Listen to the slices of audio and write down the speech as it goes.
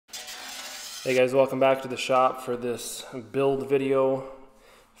Hey guys, welcome back to the shop for this build video.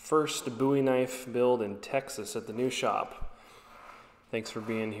 First Bowie knife build in Texas at the new shop. Thanks for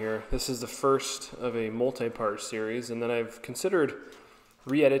being here. This is the first of a multi-part series, and then I've considered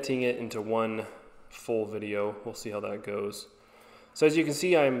re-editing it into one full video. We'll see how that goes. So as you can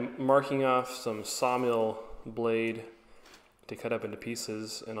see, I'm marking off some sawmill blade to cut up into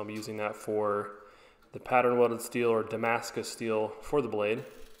pieces, and I'll be using that for the pattern welded steel or Damascus steel for the blade,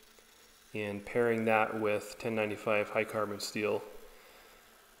 and pairing that with 1095 high carbon steel.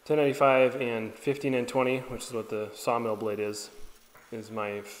 1095 and 15N20, which is what the sawmill blade is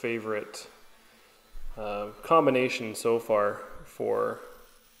my favorite combination so far for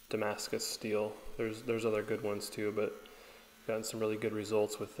Damascus steel. There's other good ones too, but I've gotten some really good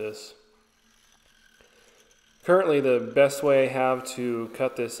results with this. Currently, the best way I have to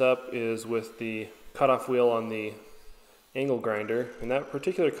cut this up is with the cutoff wheel on the angle grinder, and that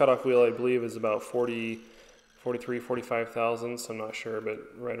particular cutoff wheel I believe is about 45 thousandths, I'm not sure, but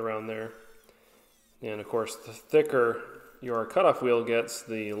right around there. And of course, the thicker your cutoff wheel gets,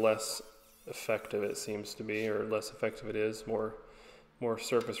 the less effective it seems to be, or less effective it is, more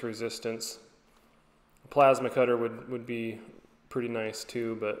surface resistance. A plasma cutter would be pretty nice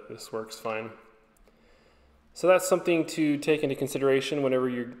too, but this works fine. So that's something to take into consideration whenever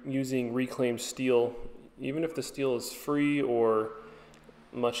you're using reclaimed steel. Even if the steel is free or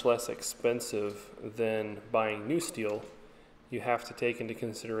much less expensive than buying new steel, you have to take into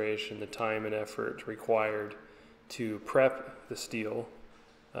consideration the time and effort required to prep the steel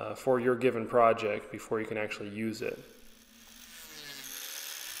for your given project before you can actually use it.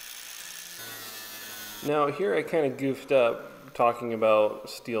 Now here I kind of goofed up talking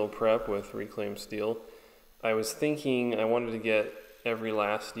about steel prep with reclaimed steel. I was thinking I wanted to get every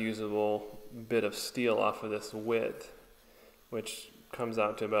last usable bit of steel off of this width, which comes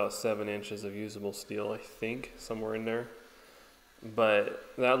out to about 7 inches of usable steel, I think, somewhere in there. But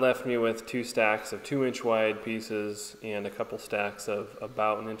that left me with 2 stacks of 2-inch wide pieces and a couple stacks of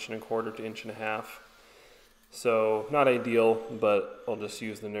about 1.25 inches to 1.5 inches. So not ideal, but I'll just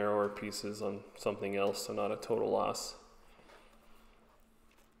use the narrower pieces on something else, so not a total loss.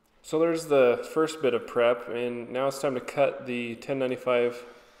 So there's the first bit of prep, and now it's time to cut the 1095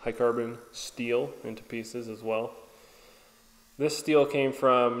 high carbon steel into pieces as well. This steel came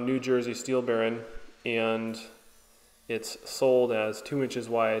from New Jersey Steel Baron, and it's sold as 2 inches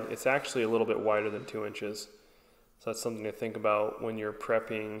wide. It's actually a little bit wider than 2 inches. So that's something to think about when you're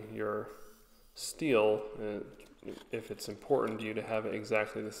prepping your steel, if it's important to you to have it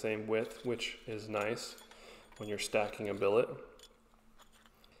exactly the same width, which is nice when you're stacking a billet.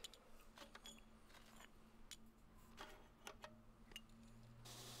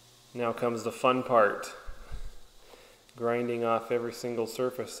 Now comes the fun part, grinding off every single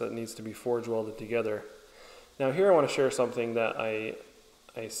surface that needs to be forge welded together. Now here I want to share something that I've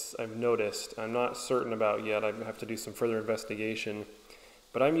noticed. I'm not certain about yet. I have to do some further investigation.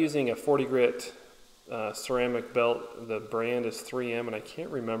 But I'm using a 40 grit ceramic belt. The brand is 3M, and I can't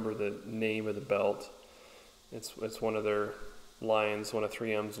remember the name of the belt. It's one of their lines, one of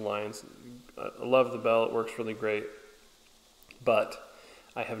 3M's lines. I love the belt. It works really great. But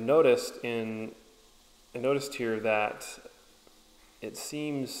I have noticed here that it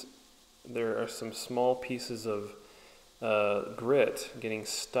seems there are some small pieces of grit getting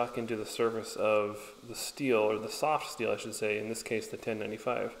stuck into the surface of the steel, or the soft steel I should say, in this case the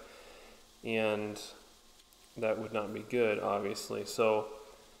 1095, and that would not be good, obviously. So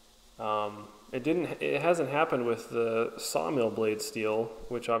it hasn't happened with the sawmill blade steel,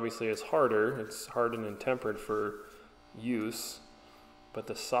 which obviously is harder. It's hardened and tempered for use. But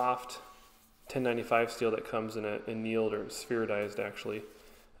the soft 1095 steel that comes in a annealed or spheroidized, actually,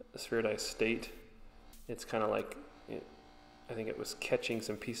 a spheroidized state, it's kind of like, I think it was catching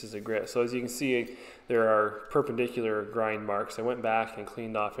some pieces of grit. So as you can see, there are perpendicular grind marks. I went back and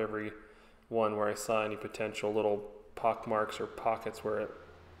cleaned off every one where I saw any potential little pock marks or pockets where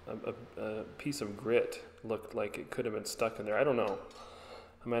a piece of grit looked like it could have been stuck in there. I don't know.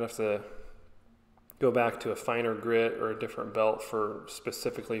 I might have to go back to a finer grit or a different belt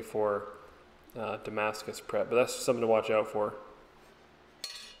specifically for Damascus prep, but that's something to watch out for.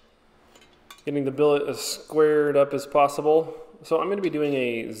 Getting the billet as squared up as possible. So I'm going to be doing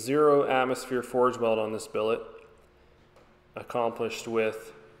a 0 atmosphere forge weld on this billet, accomplished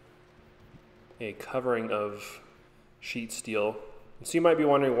with a covering of sheet steel. So you might be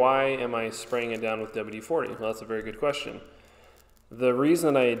wondering, why am I spraying it down with WD-40? Well, that's a very good question. The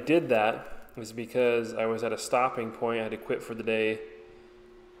reason I did that is because I was at a stopping point. I had to quit for the day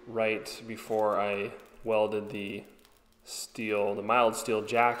right before I welded the steel, the mild steel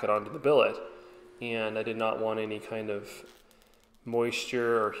jacket onto the billet, and I did not want any kind of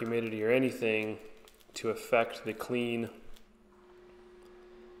moisture or humidity or anything to affect the clean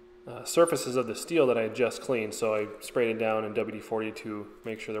surfaces of the steel that I had just cleaned. So I sprayed it down in WD-40 to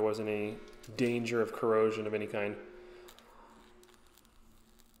make sure there wasn't any danger of corrosion of any kind.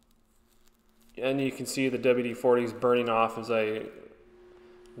 And you can see the WD-40 is burning off as I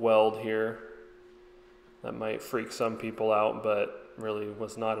weld here. That might freak some people out, but really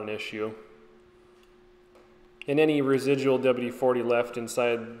was not an issue. And any residual WD-40 left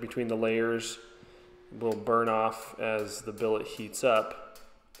inside between the layers will burn off as the billet heats up.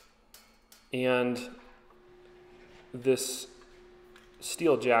 And this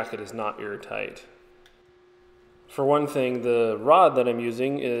steel jacket is not airtight. For one thing, the rod that I'm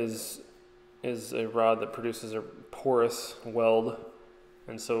using is a rod that produces a porous weld,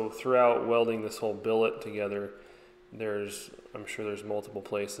 and so throughout welding this whole billet together, I'm sure there's multiple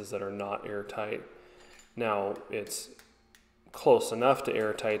places that are not airtight. Now, it's close enough to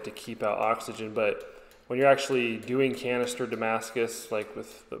airtight to keep out oxygen, but when you're actually doing canister Damascus, like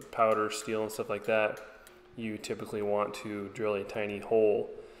with the powder steel and stuff like that, you typically want to drill a tiny hole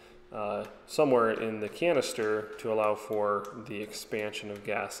somewhere in the canister to allow for the expansion of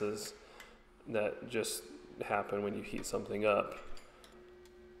gases that just happen when you heat something up.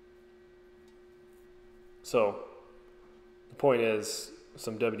 So the point is,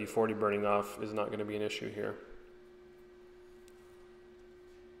 some WD-40 burning off is not going to be an issue here.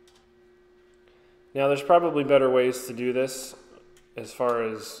 Now, there's probably better ways to do this as far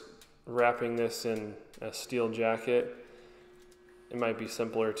as wrapping this in a steel jacket. It might be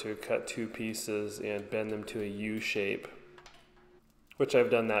simpler to cut two pieces and bend them to a U shape, which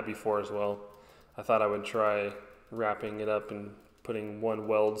I've done that before as well. I thought I would try wrapping it up and putting one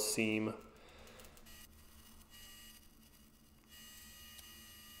weld seam.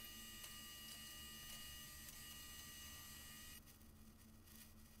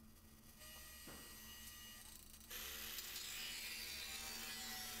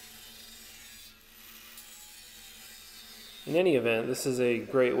 In any event, this is a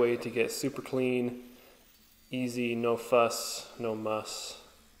great way to get super clean, easy, no fuss, no muss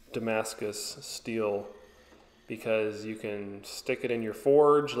Damascus steel, because you can stick it in your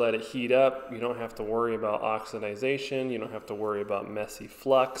forge, let it heat up. You don't have to worry about oxidization. You don't have to worry about messy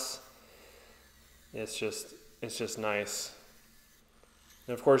flux. It's just nice.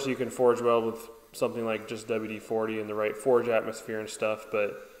 And of course, you can forge weld with something like just WD-40 in the right forge atmosphere and stuff,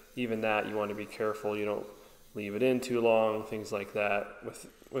 but even that, you want to be careful. You don't leave it in too long, things like that.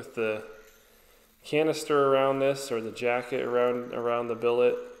 With the canister around this, or the jacket around the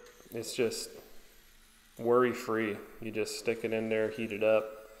billet, it's just worry-free. You just stick it in there, heat it up,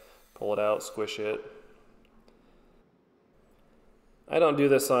 pull it out, squish it. I don't do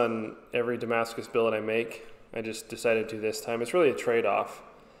this on every Damascus billet I make. I just decided to this time. It's really a trade-off.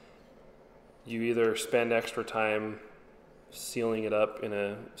 You either spend extra time sealing it up in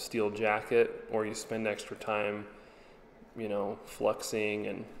a steel jacket, or you spend extra time, fluxing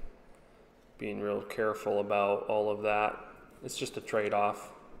and being real careful about all of that. It's just a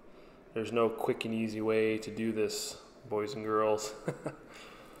trade-off. There's no quick and easy way to do this, boys and girls.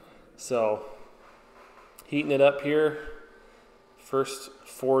 So, heating it up here, first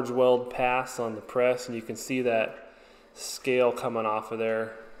forge weld pass on the press, and you can see that scale coming off of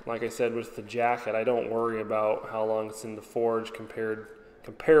there. Like I said, with the jacket, I don't worry about how long it's in the forge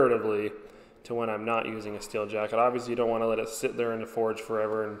comparatively to when I'm not using a steel jacket. Obviously, you don't want to let it sit there in the forge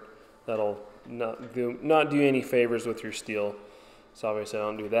forever, and that'll not do any favors with your steel. So obviously I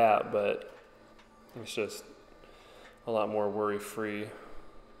don't do that, but it's just a lot more worry-free.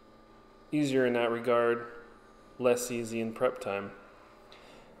 Easier in that regard, less easy in prep time.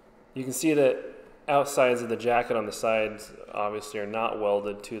 You can see that outsides of the jacket on the sides obviously are not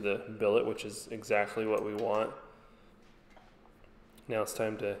welded to the billet, which is exactly what we want. Now it's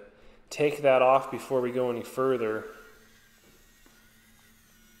time to take that off before we go any further.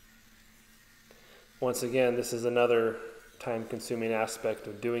 Once again, this is another time-consuming aspect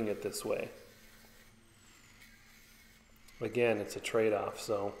of doing it this way. Again, it's a trade-off,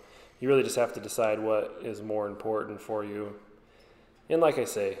 so you really just have to decide what is more important for you. And like I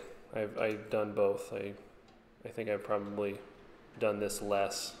say, I've done both. I think I've probably done this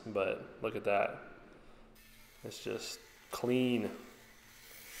less, but look at that. It's just clean.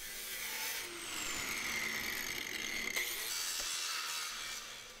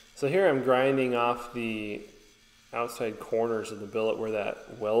 So here I'm grinding off the outside corners of the billet where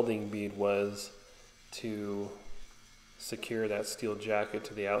that welding bead was to secure that steel jacket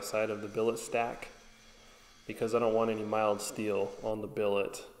to the outside of the billet stack. because I don't want any mild steel on the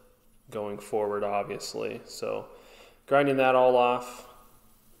billet going forward, obviously. So grinding that all off,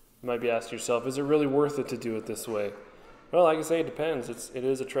 you might be asking yourself, is it really worth it to do it this way? Well, like I say, it depends. It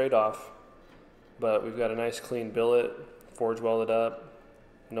is a trade-off, but we've got a nice clean billet, forge welded up,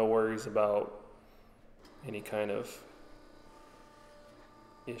 no worries about any kind of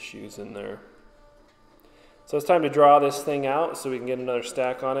issues in there. So it's time to draw this thing out so we can get another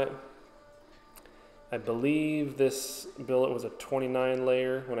stack on it. I believe this billet was a 29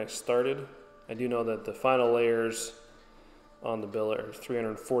 layer when I started. I do know that the final layers on the billet are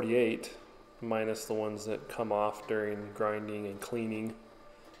 348, minus the ones that come off during grinding and cleaning,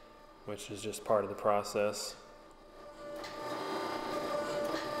 which is just part of the process.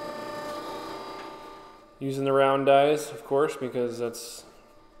 Using the round dies, of course, because that's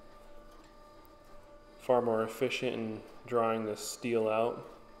far more efficient in drawing the steel out.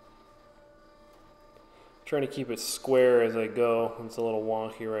 Trying to keep it square as I go. It's a little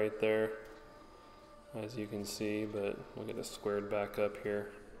wonky right there, as you can see, but we'll get it squared back up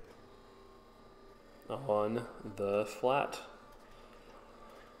here on the flat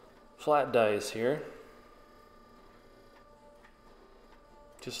dies here.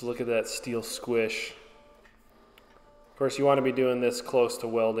 Just look at that steel squish. Of course, you want to be doing this close to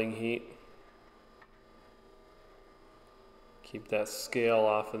welding heat. Keep that scale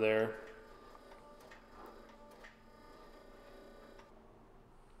off of there.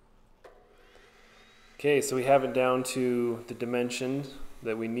 Okay, so we have it down to the dimensions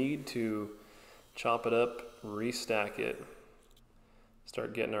that we need to chop it up, restack it,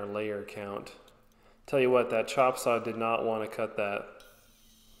 start getting our layer count. Tell you what, that chop saw did not want to cut that.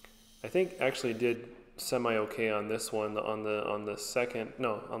 I think actually did semi-okay on this one. On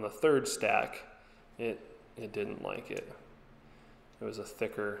the third stack, it didn't like it. It was a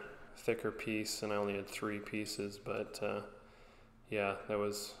thicker piece, and I only had 3 pieces, but yeah, that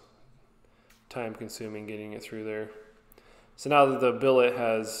was time consuming getting it through there. So now that the billet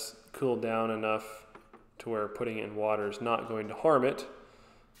has cooled down enough to where putting it in water is not going to harm it,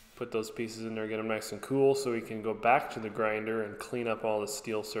 put those pieces in there, get them nice and cool, so we can go back to the grinder and clean up all the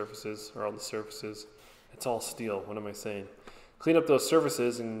steel surfaces, or all the surfaces. It's all steel, what am I saying? Clean up those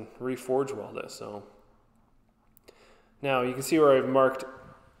surfaces and reforge weld it. So now you can see where I've marked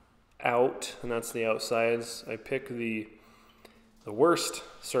out, and that's the outsides. I pick the worst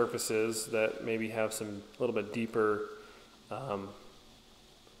surfaces that maybe have some little bit deeper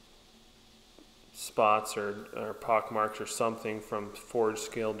spots or pock marks or something from forge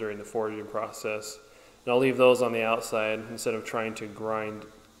scale during the forging process. And I'll leave those on the outside instead of trying to grind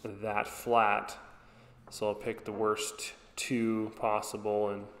that flat. So I'll pick the worst 2 possible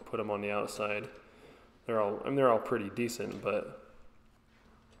and put them on the outside. They're all pretty decent, but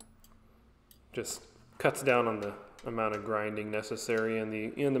just cuts down on the amount of grinding necessary and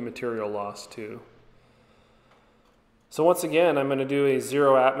the material loss too. So once again, I'm going to do a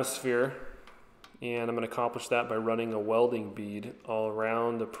 0 atmosphere, and I'm going to accomplish that by running a welding bead all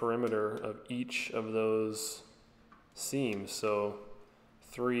around the perimeter of each of those seams. So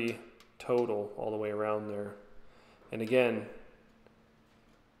 3 total all the way around there. And again,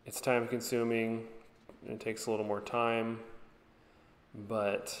 it's time consuming, it takes a little more time,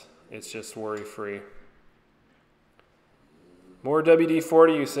 but it's just worry free. More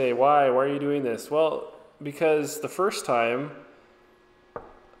WD-40, you say. Why? Why are you doing this? Well, because the first time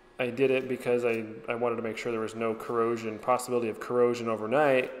I did it because I wanted to make sure there was no corrosion, possibility of corrosion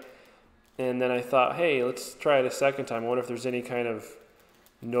overnight. And then I thought, hey, let's try it a second time. I wonder if there's any kind of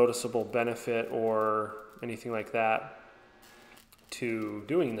noticeable benefit or anything like that to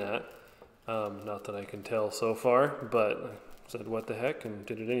doing that. Not that I can tell so far, but I said what the heck and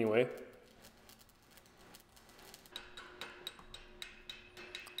did it anyway.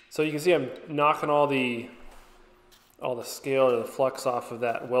 So you can see I'm knocking all the scale or the flux off of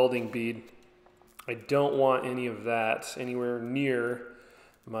that welding bead. I don't want any of that anywhere near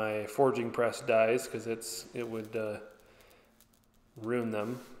my forging press dies because it would ruin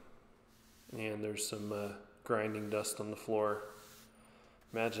them. And there's some grinding dust on the floor.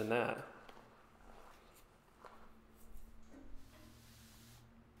 Imagine that.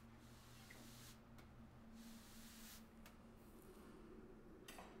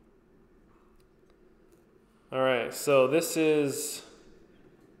 All right, so this is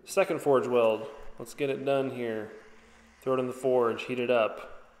second forge weld. Let's get it done here. Throw it in the forge, heat it up.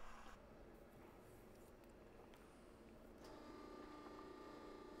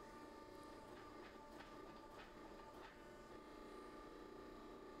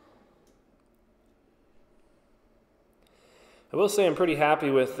 I will say I'm pretty happy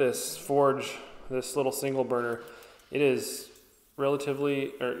with this forge this little single burner, it is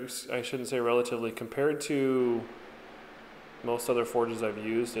relatively, or I shouldn't say relatively, compared to most other forges I've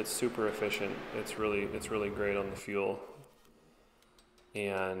used, it's super efficient. It's really great on the fuel,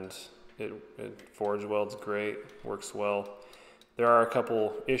 and it forge welds great, works well. There are a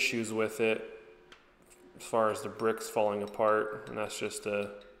couple issues with it as far as the bricks falling apart, and that's just a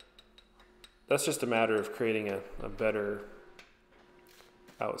matter of creating a better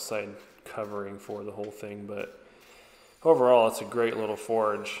outside covering for the whole thing. But overall, it's a great little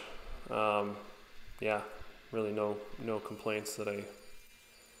forge. Yeah, really no complaints that I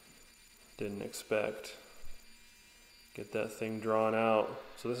didn't expect. Get that thing drawn out.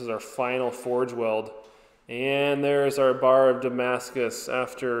 So this is our final forge weld, and there's our bar of Damascus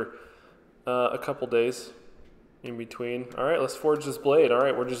after a couple days in between. All right, let's forge this blade. All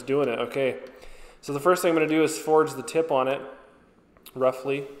right, we're just doing it. Okay, so the first thing I'm going to do is forge the tip on it,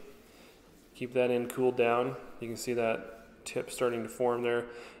 roughly. Keep that in cooled down. You can see that tip starting to form there.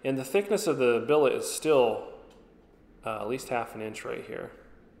 And the thickness of the billet is still at least 1/2 inch right here.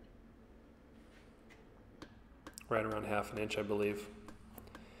 Right around 1/2 inch, I believe.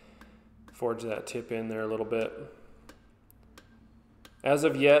 Forge that tip in there a little bit. As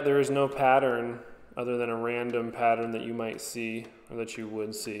of yet, there is no pattern other than a random pattern that you might see, or that you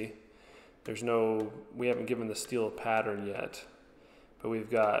would see. We haven't given the steel a pattern yet, but we've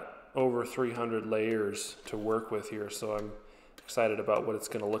got over 300 layers to work with here, so I'm excited about what it's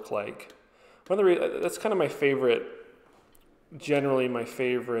going to look like. That's kind of my favorite. Generally, my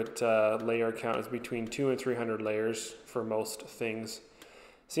favorite layer count is between 200 and 300 layers for most things.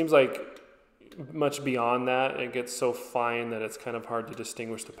 Seems like much beyond that, it gets so fine that it's kind of hard to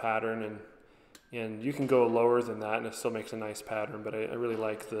distinguish the pattern, and you can go lower than that and it still makes a nice pattern, but I really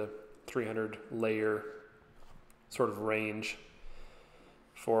like the 300 layer sort of range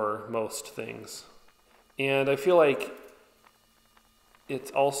for most things. And I feel like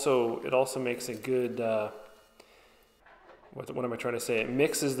it also makes a good, what am I trying to say? It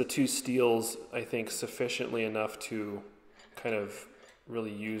mixes the two steels, I think, sufficiently enough to kind of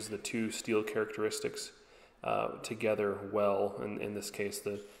really use the two steel characteristics together well. And in this case,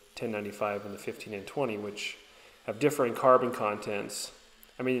 the 1095 and the 15N20, which have differing carbon contents.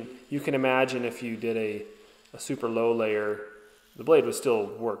 I mean, you can imagine if you did a super low layer, the blade would still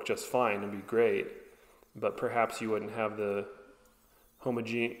work just fine and be great, but perhaps you wouldn't have the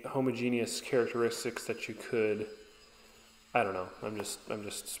homogeneous characteristics that you could. I don't know. I'm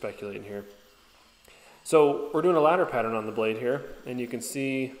just speculating here. So we're doing a ladder pattern on the blade here, and you can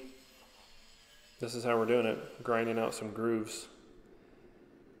see this is how we're doing it, grinding out some grooves,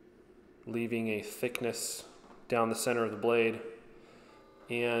 leaving a thickness down the center of the blade,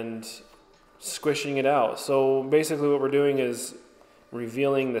 and squishing it out. So basically what we're doing is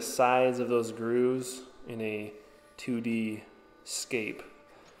revealing the size of those grooves in a 2D scape.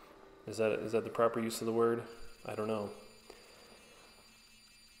 Is that the proper use of the word? I don't know.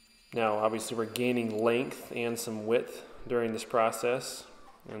 Now, obviously, we're gaining length and some width during this process,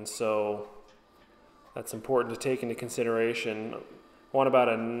 and so that's important to take into consideration. I want about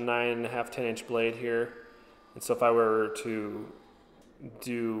a 9.5, 10-inch blade here, and so if I were to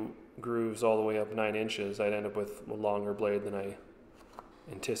do grooves all the way up 9 inches, I'd end up with a longer blade than I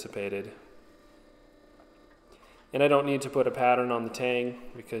anticipated. And I don't need to put a pattern on the tang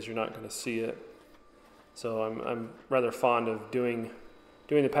because you're not going to see it. So I'm rather fond of doing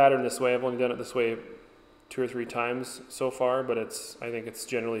the pattern this way. I've only done it this way 2 or 3 times so far, but I think it's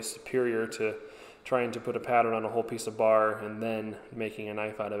generally superior to trying to put a pattern on a whole piece of bar and then making a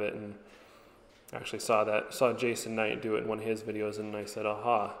knife out of it. And I actually saw Jason Knight do it in one of his videos, and I said,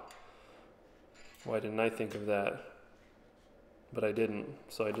 aha, why didn't I think of that? But I didn't,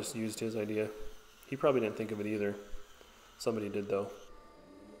 so I just used his idea. He probably didn't think of it either. Somebody did though.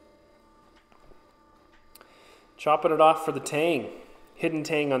 Chopping it off for the tang. Hidden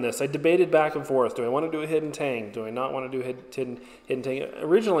tang on this. I debated back and forth. Do I want to do a hidden tang? Do I not want to do a hidden tang?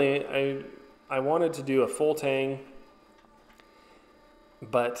 Originally, I wanted to do a full tang,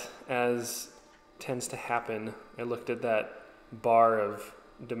 but as tends to happen, I looked at that bar of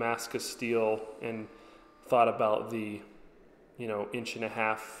Damascus steel and thought about the 1.5 inches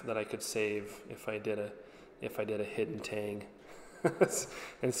that I could save if I did a hidden tang.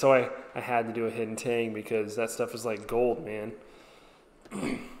 And so I had to do a hidden tang because that stuff is like gold, man.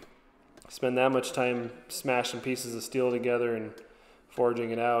 Spend that much time smashing pieces of steel together and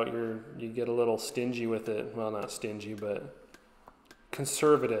forging it out, you get a little stingy with it. Well, not stingy, but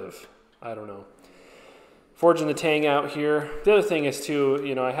conservative. I don't know. Forging the tang out here. The other thing is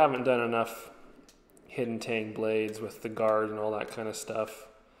too, I haven't done enough hidden tang blades with the guard and all that kind of stuff.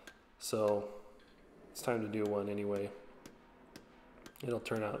 So it's time to do one anyway.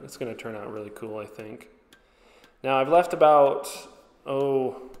 It's going to turn out really cool, I think. Now I've left about,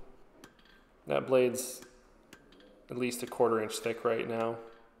 that blade's at least a 1/4 inch thick right now.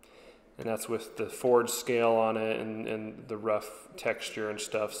 And that's with the forged scale on it and the rough texture and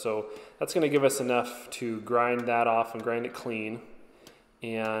stuff. So that's going to give us enough to grind that off and grind it clean,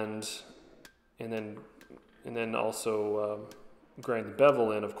 and then also grind the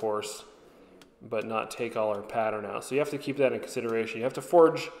bevel in, of course, but not take all our pattern out. So you have to keep that in consideration. You have to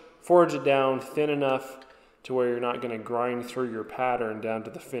forge it down thin enough to where you're not going to grind through your pattern down to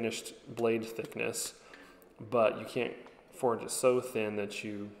the finished blade thickness, but you can't forge it so thin that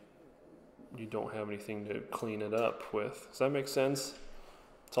you don't have anything to clean it up with. Does that make sense?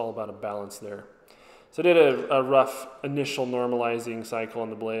 It's all about a balance there. So I did a rough initial normalizing cycle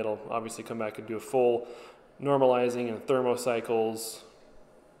on the blade. I'll obviously come back and do a full normalizing and thermocycles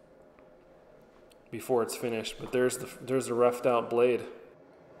before it's finished. But there's the roughed out blade.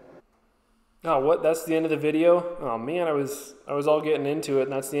 Oh, what? That's the end of the video? Oh man, I was all getting into it,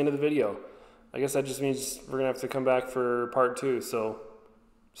 and that's the end of the video. I guess that just means we're gonna have to come back for part 2. So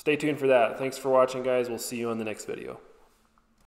stay tuned for that. Thanks for watching, guys. We'll see you on the next video.